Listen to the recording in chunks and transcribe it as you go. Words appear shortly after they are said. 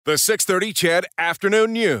The 6:30 CHED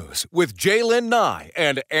Afternoon News with Jaylen Nye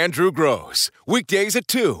and Andrew Gross. Weekdays at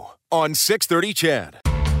 2 on 6:30 CHED.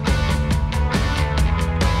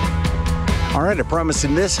 All right, I promise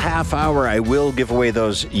in this half hour I will give away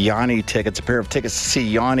those Yanni tickets, a pair of tickets to see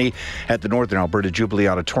Yanni at the Northern Alberta Jubilee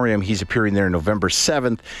Auditorium. He's appearing there November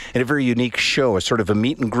 7th in a very unique show, a sort of a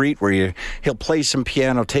meet and greet where he'll play some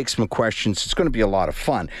piano, take some questions. It's going to be a lot of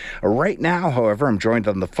fun. Right now, however, I'm joined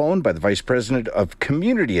on the phone by the Vice President of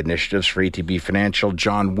Community Initiatives for ATB Financial,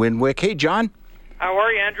 John Winwick. Hey, John. How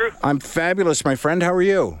are you, Andrew? I'm fabulous, my friend. How are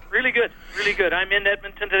you? Really good, really good. I'm in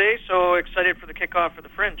Edmonton today, so excited for the kickoff for the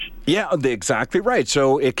Fringe. Yeah, exactly right.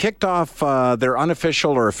 So it kicked off their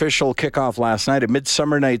unofficial or official kickoff last night, a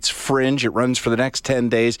Midsummer Night's Fringe. It runs for the next 10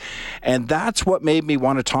 days. And that's what made me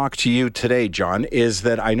want to talk to you today, John, is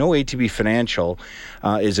that I know ATB Financial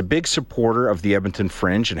is a big supporter of the Edmonton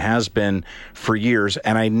Fringe and has been for years.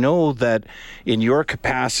 And I know that in your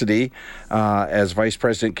capacity as Vice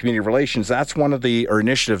President Community Relations, that's one of the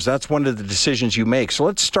initiatives, that's one of the decisions you make. So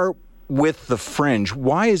let's start with the Fringe.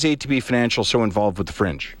 Why is ATB Financial so involved with the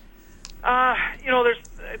Fringe?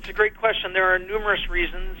 It's a great question. There are numerous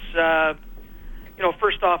reasons.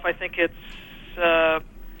 First off, I think it's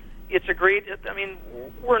a great. I mean,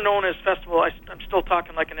 we're known as festival. I'm still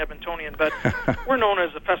talking like an Edmontonian, but we're known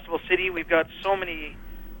as a festival city. We've got so many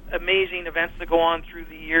amazing events that go on through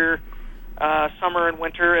the year, summer and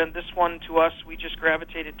winter, and this one to us, we just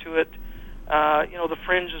gravitated to it. The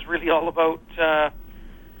Fringe is really all about,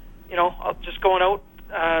 just going out,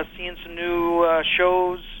 seeing some new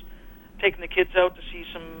shows, taking the kids out to see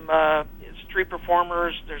some street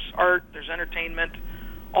performers. There's art, there's entertainment,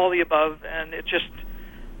 all the above, and it just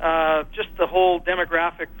the whole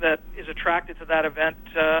demographic that is attracted to that event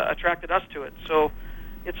attracted us to it. So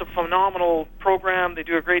it's a phenomenal program. They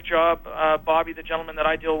do a great job. Bobby, the gentleman that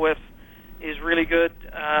I deal with, is really good,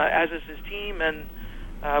 as is his team, and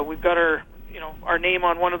we've got our name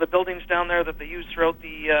on one of the buildings down there that they use throughout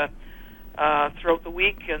the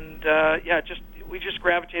week, and we just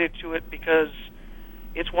gravitated to it because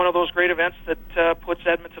it's one of those great events that puts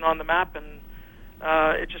Edmonton on the map, and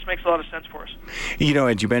it just makes a lot of sense for us.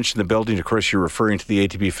 And you mentioned the building. Of course, you're referring to the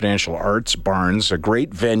ATB Financial Arts Barns, a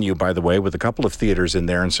great venue, by the way, with a couple of theaters in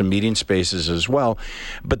there and some meeting spaces as well.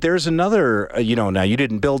 But there's another, now you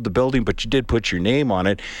didn't build the building, but you did put your name on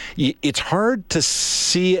it. It's hard to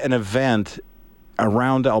see an event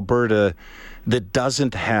around Alberta that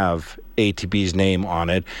doesn't have ATB's name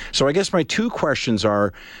on it. So I guess my two questions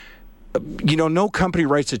are, no company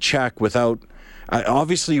writes a check without...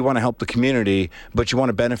 obviously, you want to help the community, but you want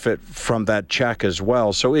to benefit from that check as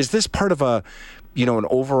well. So is this part of an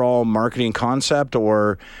overall marketing concept,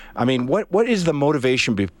 or, what is the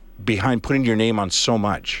motivation behind putting your name on so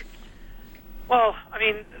much? Well,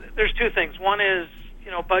 there's two things. One is,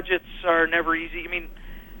 budgets are never easy.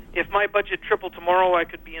 If my budget tripled tomorrow, I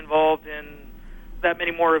could be involved in that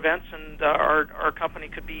many more events, and our company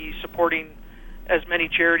could be supporting as many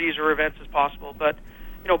charities or events as possible. But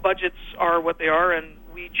budgets are what they are, and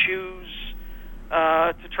we choose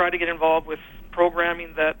to try to get involved with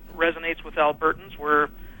programming that resonates with Albertans. We're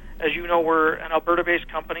an Alberta-based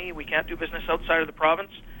company. We can't do business outside of the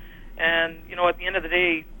province. And, at the end of the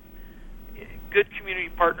day, good community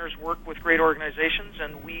partners work with great organizations,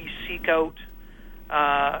 and we seek out,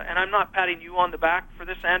 and I'm not patting you on the back for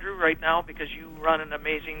this, Andrew, right now, because you run an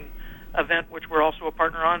amazing event, which we're also a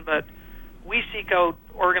partner on, but we seek out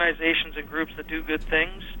organizations and groups that do good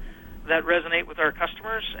things that resonate with our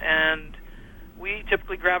customers, and we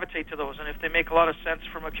typically gravitate to those. And if they make a lot of sense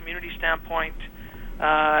from a community standpoint,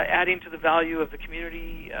 adding to the value of the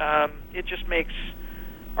community, it just makes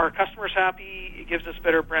our customers happy. It gives us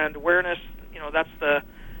better brand awareness. That's the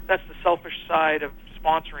selfish side of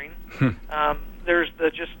sponsoring. There's the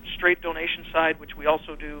just straight donation side, which we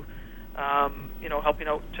also do, helping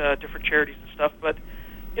out different charities and stuff. But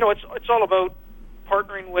it's all about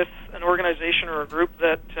partnering with an organization or a group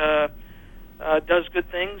that does good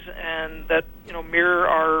things and that mirror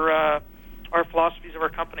our philosophies of our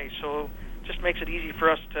company. So it just makes it easy for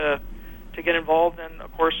us to get involved, and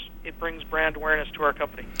of course it brings brand awareness to our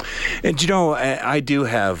company. And I do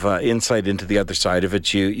have insight into the other side of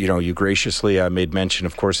it. You graciously made mention,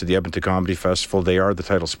 of course, of the Edmonton Comedy Festival. They are the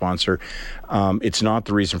title sponsor. It's not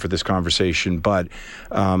the reason for this conversation, but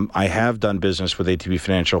I have done business with ATB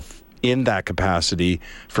Financial in that capacity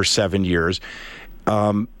for 7 years.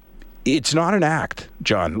 It's not an act,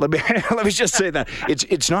 John. Let me just say that.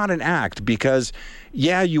 It's not an act because,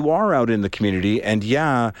 yeah, you are out in the community, and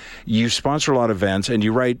yeah, you sponsor a lot of events, and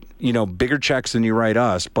you write, bigger checks than you write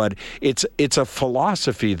us, but it's a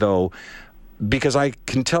philosophy, though, because I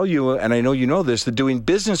can tell you, and I know you know this, that doing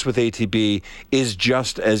business with ATB is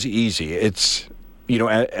just as easy. It's,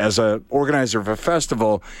 as an organizer of a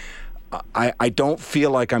festival, I don't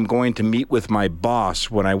feel like I'm going to meet with my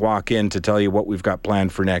boss when I walk in to tell you what we've got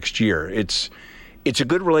planned for next year. It's a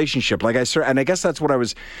good relationship. Like and I guess that's what I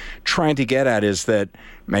was trying to get at is that,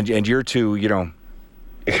 and you're too,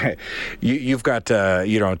 you've got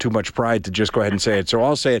too much pride to just go ahead and say it. So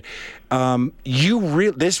I'll say it.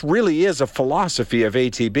 This really is a philosophy of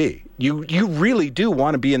ATB. You really do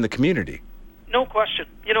want to be in the community. No question.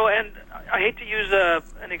 And I hate to use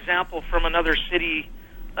an example from another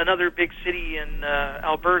big city in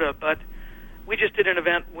Alberta, but we just did an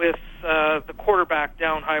event with the quarterback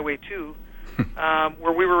down Highway 2,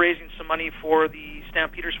 where we were raising some money for the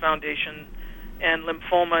Stampeders Foundation and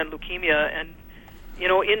lymphoma and leukemia. And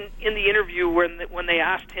in the interview when they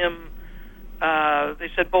asked him, they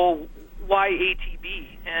said, "Bo, why ATB?"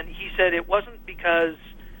 And he said it wasn't because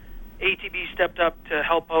ATB stepped up to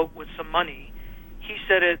help out with some money. He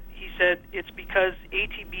said it's because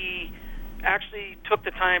ATB actually took the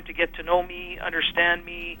time to get to know me, understand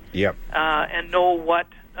me, and know what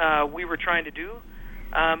we were trying to do.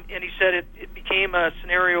 And he said it became a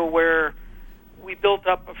scenario where we built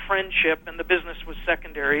up a friendship and the business was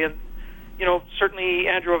secondary. And, certainly,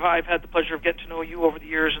 Andrew, I've had the pleasure of getting to know you over the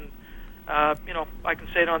years, and, I can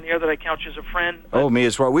say it on the air that I count you as a friend. Oh, me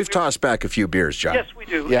as well. We've tossed back a few beers, John. Yes, we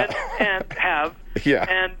do, yeah. and have.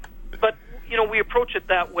 Yeah. But, we approach it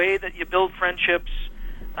that way, that you build friendships,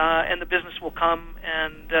 and the business will come.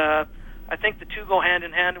 And I think the two go hand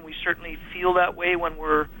in hand, and we certainly feel that way when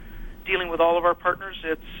we're dealing with all of our partners.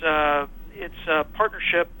 It's a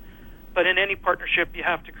partnership, but in any partnership, you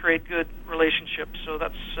have to create good relationships. So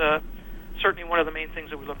that's certainly one of the main things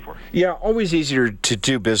that we look for. Yeah, always easier to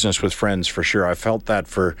do business with friends, for sure. I felt that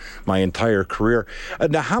for my entire career.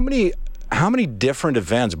 Now, how many different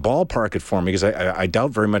events, ballpark it for me, because I doubt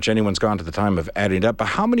very much anyone's gone to the time of adding it up, but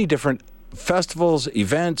how many different festivals,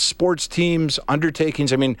 events, sports teams,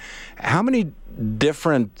 undertakings, how many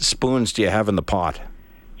different spoons do you have in the pot?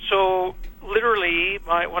 So, literally,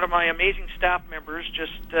 one of my amazing staff members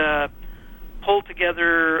just pulled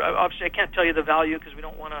together, obviously I can't tell you the value because we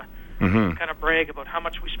don't want to kind of brag about how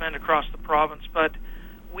much we spend across the province, but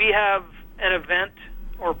we have an event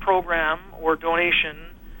or program or donation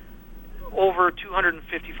over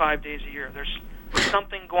 255 days a year. There's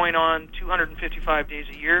something going on 255 days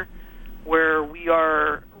a year where we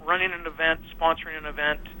are running an event, sponsoring an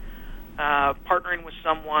event, partnering with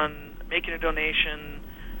someone, making a donation.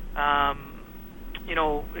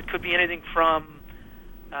 It could be anything from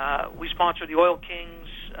we sponsor the Oil Kings,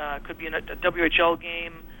 could be a WHL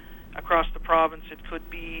game across the province, it could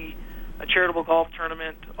be a charitable golf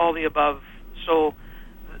tournament, all the above. So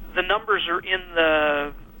the numbers are in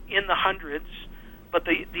the hundreds, but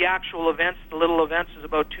the actual events, the little events, is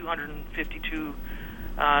about 252.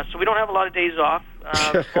 So we don't have a lot of days off.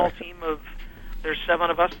 A small team there's 7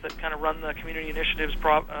 of us that kind of run the community initiatives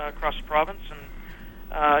across the province,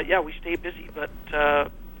 and we stay busy. But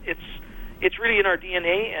it's really in our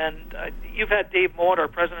DNA. And you've had Dave Mowat, our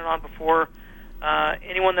president, on before.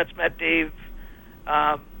 Anyone that's met Dave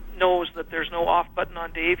knows that there's no off button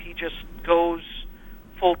on Dave. He just goes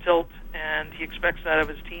full tilt, and he expects that of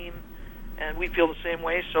his team. And we feel the same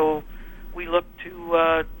way. So we look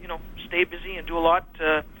to stay busy and do a lot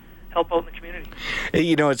to help out in the community.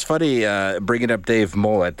 It's funny bringing up Dave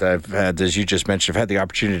Mowat. I've had, as you just mentioned, I've had the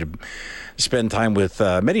opportunity to spend time with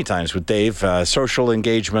many times with Dave, social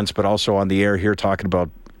engagements, but also on the air here talking about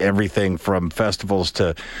everything from festivals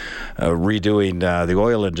to redoing the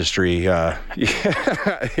oil industry. But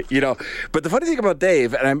the funny thing about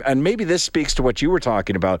Dave, and maybe this speaks to what you were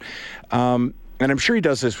talking about, and I'm sure he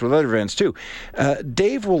does this with other events too,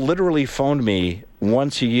 Dave will literally phone me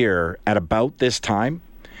once a year at about this time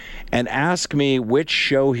and ask me which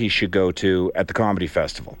show he should go to at the comedy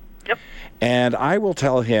festival. Yep. And I will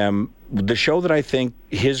tell him the show that I think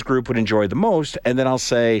his group would enjoy the most, and then I'll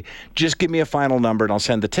say, just give me a final number, and I'll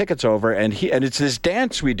send the tickets over. And it's this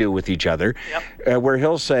dance we do with each other, where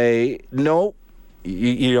he'll say, no,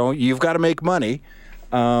 you've got to make money.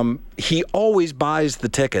 He always buys the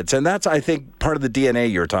tickets, and that's, I think, part of the DNA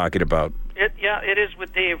you're talking about. It is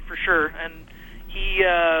with Dave for sure. And he,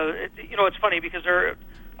 it's funny because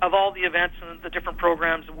of all the events and the different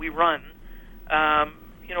programs that we run,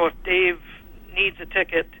 if Dave needs a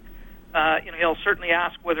ticket, he'll certainly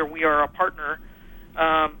ask whether we are a partner.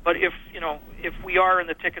 But if we are and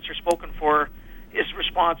the tickets are spoken for, his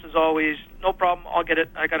response is always, no problem, I'll get it,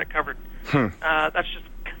 I got it covered. That's just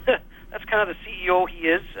that's kind of the CEO he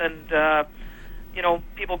is, and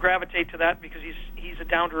people gravitate to that because he's a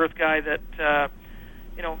down-to-earth guy that,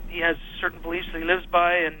 he has certain beliefs that he lives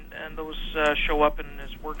by, and those show up in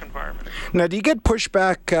his work environment. Now, do you get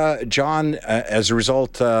pushback, John, as a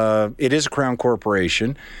result? It is a Crown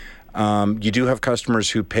corporation. You do have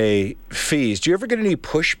customers who pay fees. Do you ever get any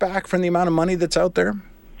pushback from the amount of money that's out there?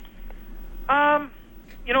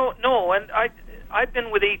 No. And I've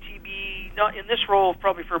been with ATB not in this role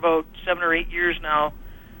probably for about 7 or 8 years now.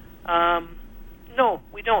 No,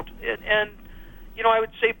 we don't. And I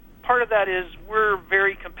would say part of that is we're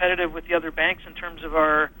very competitive with the other banks in terms of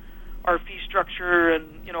our fee structure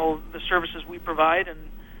and, the services we provide. And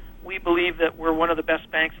we believe that we're one of the best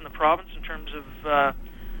banks in the province in terms of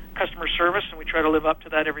customer service, and we try to live up to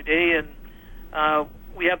that every day. And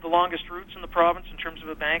we have the longest roots in the province in terms of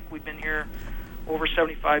a bank. We've been here over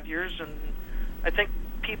 75 years, and I think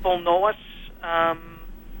people know us.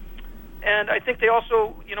 And I think they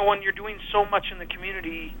also, when you're doing so much in the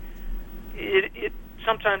community, it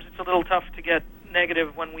sometimes it's a little tough to get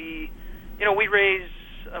negative when we raise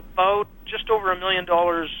about just over $1 million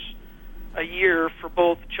a year for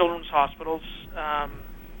both children's hospitals,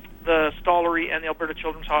 the Stollery and the Alberta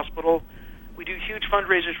Children's Hospital. We do huge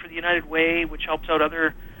fundraisers for the United Way, which helps out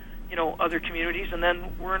other communities, and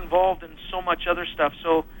then we're involved in so much other stuff.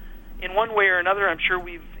 So in one way or another, I'm sure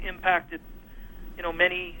we've impacted,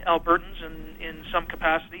 many Albertans in some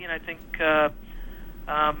capacity, and I think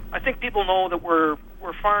people know that we're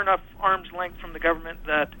far enough arm's length from the government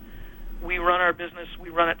that we run our business, we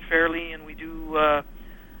run it fairly, and we do,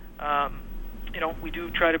 we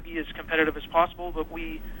do try to be as competitive as possible, but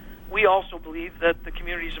we also believe that the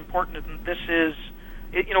community is important, and this is,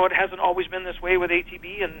 it hasn't always been this way with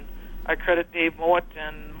ATB, and I credit Dave Mowat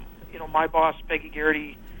and, my boss, Peggy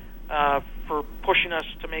Garrity, for pushing us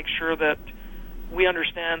to make sure that we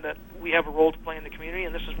understand that we have a role to play in the community,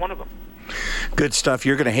 and this is one of them. Good stuff.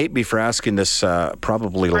 You're going to hate me for asking this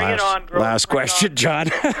probably last question, John.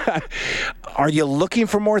 Are you looking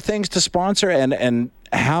for more things to sponsor? And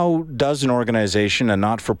how does an organization, a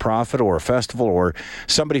not-for-profit or a festival or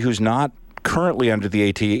somebody who's not currently under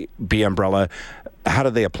the ATB umbrella, how do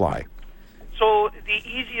they apply? So the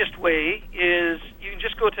easiest way is you can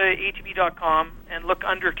just go to atb.com and look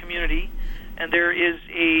under community, and there is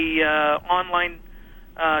a online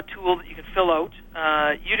tool that you can fill out.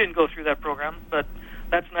 You didn't go through that program, but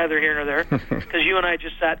that's neither here nor there, because you and I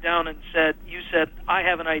just sat down and you said, I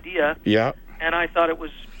have an idea. Yeah. And I thought it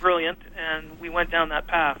was brilliant, and we went down that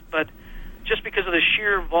path. But just because of the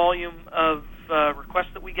sheer volume of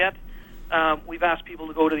requests that we get, we've asked people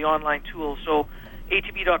to go to the online tool. So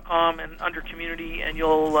atb.com and under community, and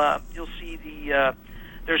you'll see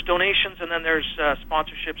there's donations, and then there's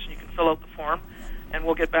sponsorships, and you can fill out the form, and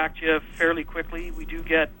we'll get back to you fairly quickly. We do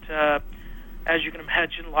get, as you can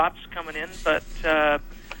imagine, lots coming in, but the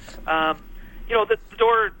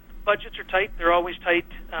door budgets are tight. They're always tight.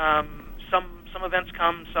 Some events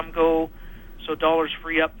come, some go, so dollars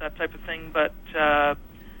free up, that type of thing. But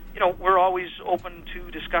we're always open to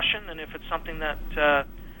discussion, and if it's something that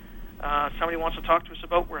somebody wants to talk to us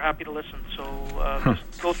about, we're happy to listen. So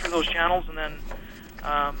just go through those channels, and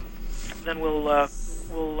then we'll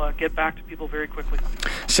get back to people very quickly.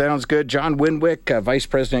 Sounds good. John Winwick, Vice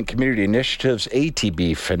President, Community Initiatives,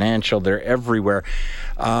 ATB Financial. They're everywhere.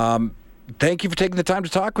 Thank you for taking the time to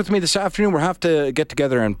talk with me this afternoon. We'll have to get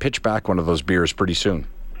together and pitch back one of those beers pretty soon.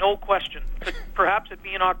 No question. Perhaps it'd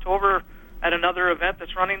be in October at another event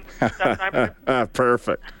that's running that time.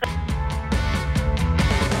 Perfect.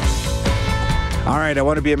 All right, I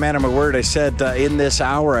want to be a man of my word. I said in this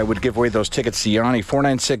hour I would give away those tickets to Yanni.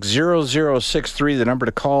 496-0063, the number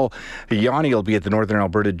to call. Yanni will be at the Northern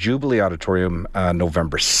Alberta Jubilee Auditorium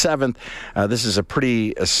November 7th. This is a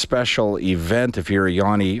pretty special event if you're a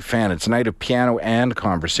Yanni fan. It's a night of piano and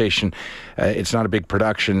conversation. It's not a big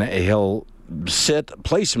production. He'll sit,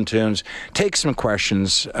 play some tunes, take some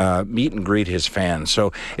questions, meet and greet his fans.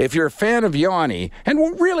 So if you're a fan of Yanni,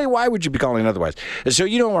 and really, why would you be calling otherwise? So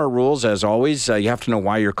you know our rules, as always. You have to know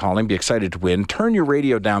why you're calling, be excited to win. Turn your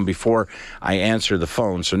radio down before I answer the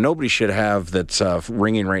phone. So nobody should have that's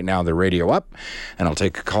ringing right now the radio up, and I'll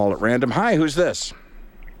take a call at random. Hi, who's this?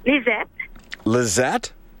 Lizette.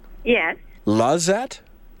 Lizette? Yes. Lazette?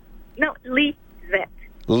 No, Lisette.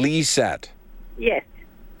 Lisette. Yes.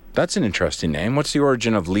 That's an interesting name. What's the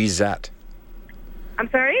origin of Lisette? I'm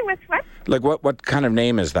sorry, what's what? Like, what kind of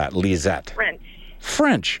name is that, Lisette? French.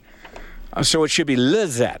 French. So it should be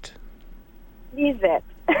Lizette. Lisette.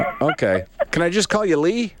 Okay. Can I just call you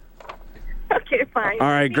Lee? Okay, fine. All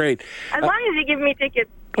right, great. As long as you give me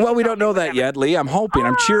tickets. Well, we don't know that yet, Lee. I'm hoping.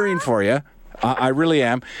 I'm cheering for you. I really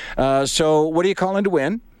am. So what are you calling to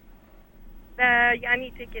win? the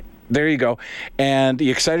Yanni ticket. There you go. And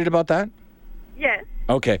you excited about that? Yes.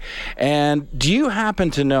 Okay. And do you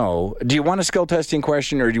happen to know, do you want a skill testing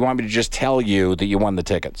question, or do you want me to just tell you that you won the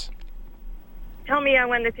tickets? Tell me I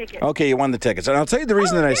won the ticket. Okay, you won the tickets. And I'll tell you the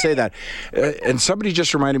reason that I say that. And somebody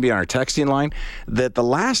just reminded me on our texting line that the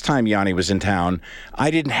last time Yanni was in town,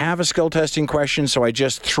 I didn't have a skill testing question, so I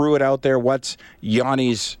just threw it out there. What's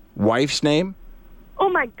Yanni's wife's name? Oh,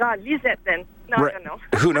 my God. Lisette, then. No, I don't know.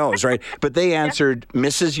 Who knows, right? But they answered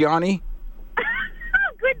Mrs. Yanni.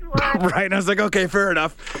 Good one. Right, and I was like, okay, fair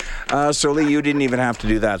enough. So, Lee, you didn't even have to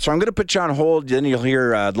do that. So I'm going to put you on hold, then you'll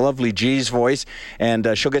hear the lovely G's voice, and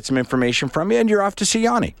she'll get some information from you, and you're off to see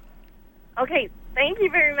Yanni. Okay, thank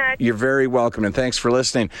you very much. You're very welcome, and thanks for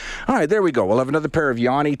listening. All right, there we go. We'll have another pair of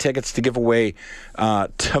Yanni tickets to give away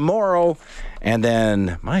tomorrow. And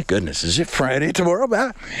then, my goodness, is it Friday tomorrow,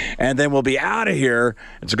 Matt? And then we'll be out of here.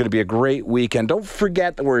 It's going to be a great weekend. Don't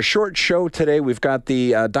forget that we're a short show today. We've got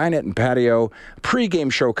the Dinette and Patio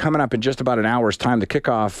pregame show coming up in just about an hour's time. The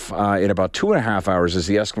kickoff in about 2.5 hours as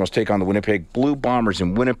the Eskimos take on the Winnipeg Blue Bombers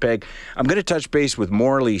in Winnipeg. I'm going to touch base with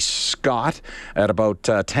Morley Scott at about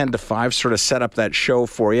 10 to 5, sort of set up that show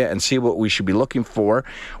for you and see what we should be looking for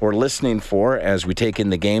or listening for as we take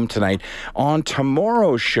in the game tonight. On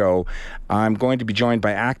tomorrow's show, I'm going to be joined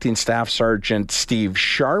by Acting Staff Sergeant Steve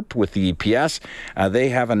Sharp with the EPS. They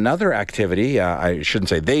have another activity. I shouldn't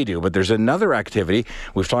say they do, but there's another activity.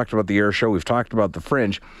 We've talked about the air show. We've talked about the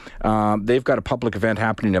Fringe. They've got a public event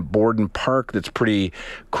happening at Borden Park that's pretty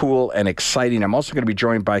cool and exciting. I'm also going to be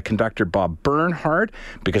joined by conductor Bob Bernhardt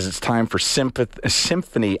because it's time for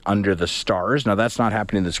Symphony Under the Stars. Now, that's not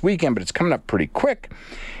happening this weekend, but it's coming up pretty quick.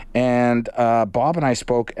 And Bob and I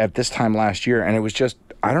spoke at this time last year, and it was just,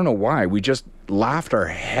 I don't know why, we just laughed our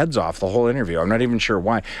heads off the whole interview. I'm not even sure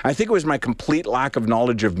why. I think it was my complete lack of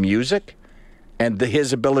knowledge of music and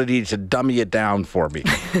his ability to dummy it down for me.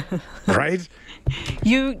 Right?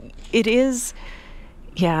 It is...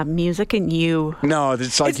 Yeah, music and you. No,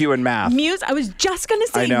 it's like you and math. I was just going to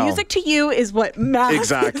say, music to you is what math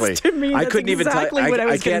exactly. is to me. I That's couldn't exactly even what I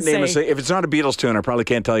was can't name say. if it's not a Beatles tune, I probably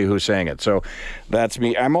can't tell you who sang it. So that's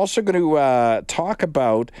me. I'm also going to talk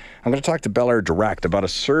to Bel Air Direct about a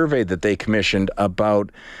survey that they commissioned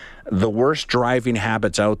about the worst driving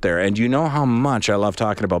habits out there. And you know how much I love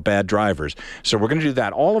talking about bad drivers. So we're going to do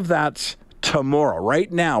that. All of that's tomorrow.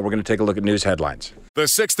 Right now, we're going to take a look at news headlines. The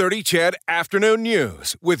 6:30 CHED Afternoon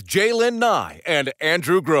News with Jaylen Nye and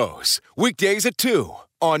Andrew Gross. Weekdays at 2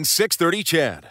 on 6:30 CHED.